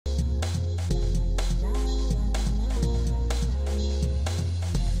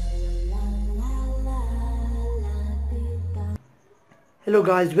Hello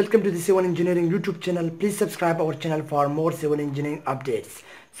guys, welcome to the Civil Engineering YouTube channel. Please subscribe our channel for more civil engineering updates.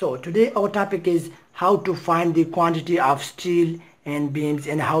 So today our topic is how to find the quantity of steel and beams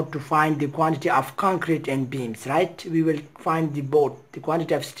and how to find the quantity of concrete and beams, right? We will find the both, the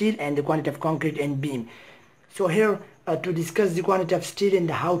quantity of steel and the quantity of concrete and beam. So here to discuss the quantity of steel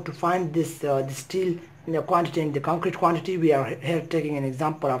and how to find this the steel quantity and the concrete quantity, we are here taking an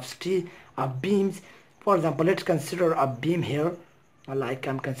example of steel of beams. For example, let's consider a beam here, like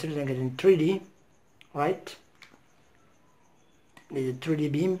I'm considering it in 3D, right? This is a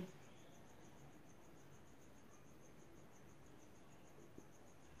 3D beam.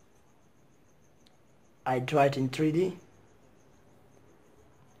 I draw it in 3D.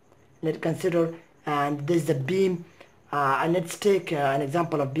 Let's consider, and this is the beam, and let's take an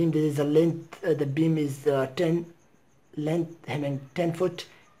example of beam. This is a length, the beam is 10 length having 10 foot,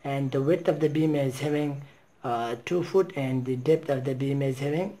 and the width of the beam is having 2 foot, and the depth of the beam is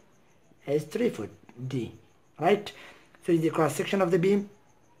having 3 foot D, right? So is the cross section of the beam.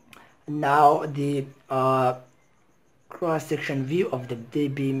 Now the cross section view of the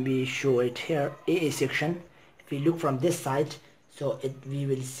beam, we show it here, AA section. If we look from this side, so we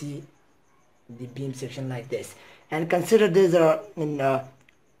will see the beam section like this. And consider these are in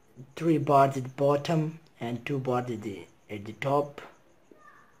 3 bars at the bottom and 2 bars at the top,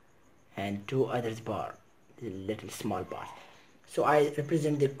 and 2 others bar, the little small bar. So I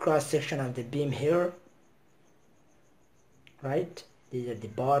represent the cross section of the beam here, right? These are the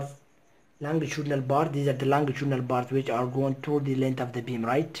bars, longitudinal bar. These are the longitudinal bars which are going through the length of the beam,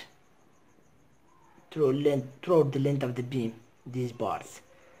 right? Throughout the length of the beam, these bars,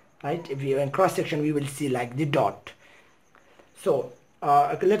 right? If we are in cross section, we will see like the dot. So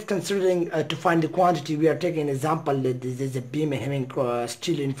let's considering to find the quantity, we are taking an example that this is a beam having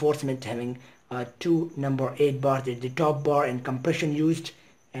steel reinforcement having 2 number 8 bars at the top bar and compression used,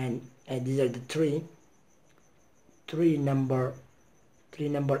 and these are the three number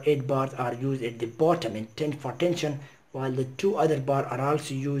 8 bars are used at the bottom and for tension, while the 2 other bars are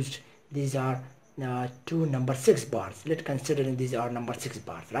also used. These are 2 number 6 bars. Let's consider these are number 6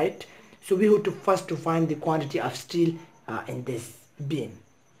 bars, right? So we have to first to find the quantity of steel in this beam.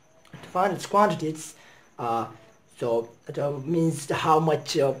 To find its quantities, so it means how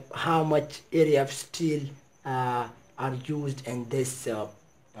much area of steel are used in this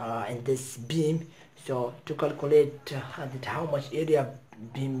beam. So to calculate that how much area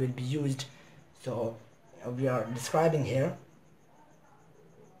beam will be used, so we are describing here.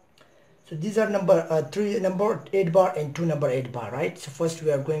 So these are number 3 number 8 bar and 2 number 8 bar, right? So first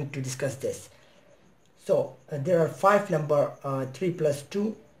we are going to discuss this. So there are 5 number 3 plus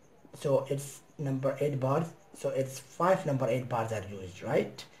 2, so it's number 8 bars, so it's 5 number 8 bars are used,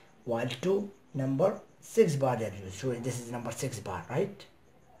 right? While 2 number 6 bars are used, so this is number 6 bar, right?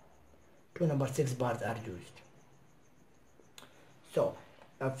 2 number 6 bars are used. So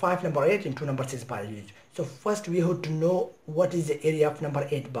 5 number 8 and 2 number 6 bar are used. So first we have to know what is the area of number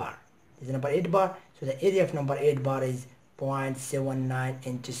 8 bar. This is number 8 bar, so the area of number 8 bar is 0.79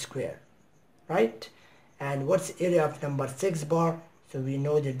 inches square, right? And what's the area of number 6 bar? So we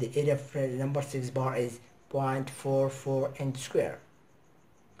know that the area of number 6 bar is 0.44 inch square,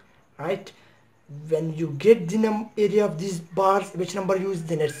 right? When you get the area of these bars, which number used,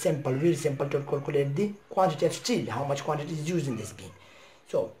 then it's simple, very simple to calculate the quantity of steel, how much quantity is used in this beam.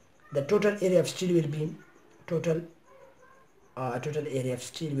 So the total area of steel will be total area of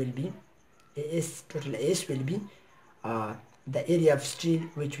steel will be total AS will be the area of steel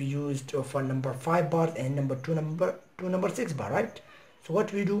which we used for number 5 bars and number 2 6 bar, right? So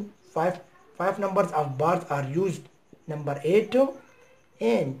what we do, five numbers of bars are used, number 8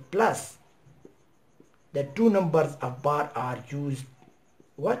 and plus the 2 numbers of bar are used,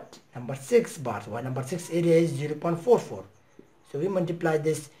 what, number 6 bars, while number 6 area is 0.44. so we multiply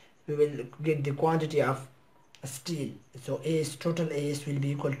this, we will get the quantity of steel. So AS, total AS will be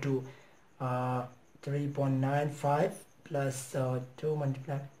equal to 3.95 plus 2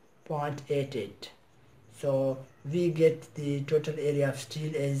 multiply 0.88. so we get the total area of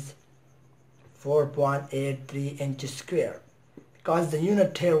steel is 4.83 inches square. Because the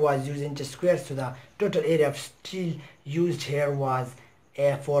unit here was used inches square, so the total area of steel used here was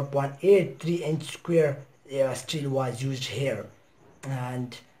 4.83 inch square steel was used here.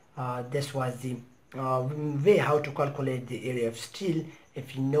 And this was the way how to calculate the area of steel.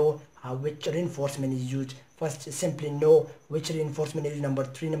 If you know which reinforcement is used, first simply know which reinforcement is number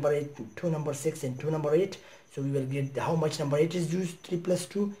 3 number 8 2 number 6 and 2 number 8. So we will get how much number 8 is used, 3 plus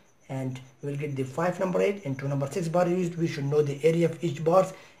 2, and we'll get the 5 number 8 into number 6 bar used. We should know the area of each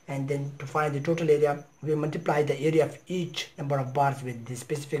bars, and then to find the total area we multiply the area of each number of bars with the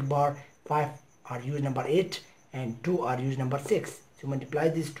specific bar. 5 are used number 8 and 2 are used number 6. So multiply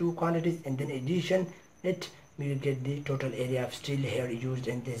these two quantities and then addition it, we will get the total area of steel here used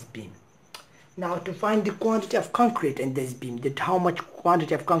in this beam. Now to find the quantity of concrete in this beam, that how much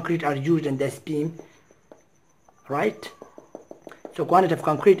quantity of concrete are used in this beam, right? So quantity of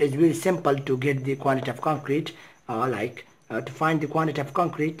concrete is very simple to get the quantity of concrete. To find the quantity of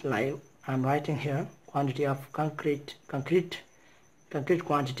concrete, like I'm writing here, quantity of concrete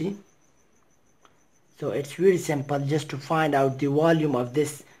quantity. So it's very simple, just to find out the volume of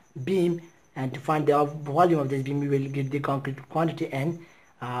this beam, and to find the volume of this beam we will get the concrete quantity in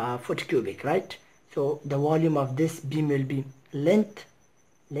foot cubic, right? So the volume of this beam will be length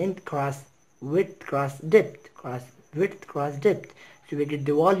cross width cross depth cross width cross depth. So we get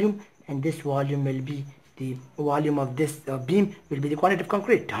the volume, and this volume will be the volume of this beam will be the quantity of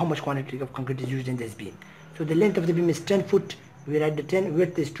concrete, how much quantity of concrete is used in this beam. So the length of the beam is 10 foot, we write the 10,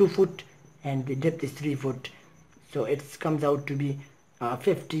 width is 2 foot, and the depth is 3 foot. So it comes out to be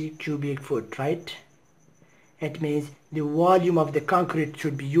 50 cubic foot, right? It means the volume of the concrete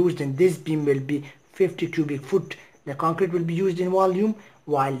should be used in this beam will be 50 cubic foot. The concrete will be used in volume,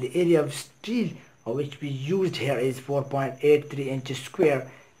 while the area of steel which we used here is 4.83 inches square,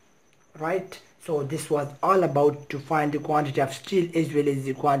 right? So this was all about to find the quantity of steel as well as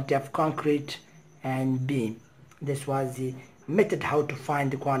the quantity of concrete and beam. This was the method how to find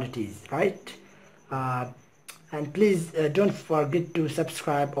the quantities, right? And please don't forget to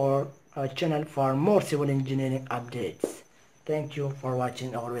subscribe our channel for more civil engineering updates. Thank you for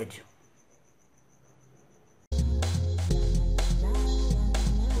watching our video.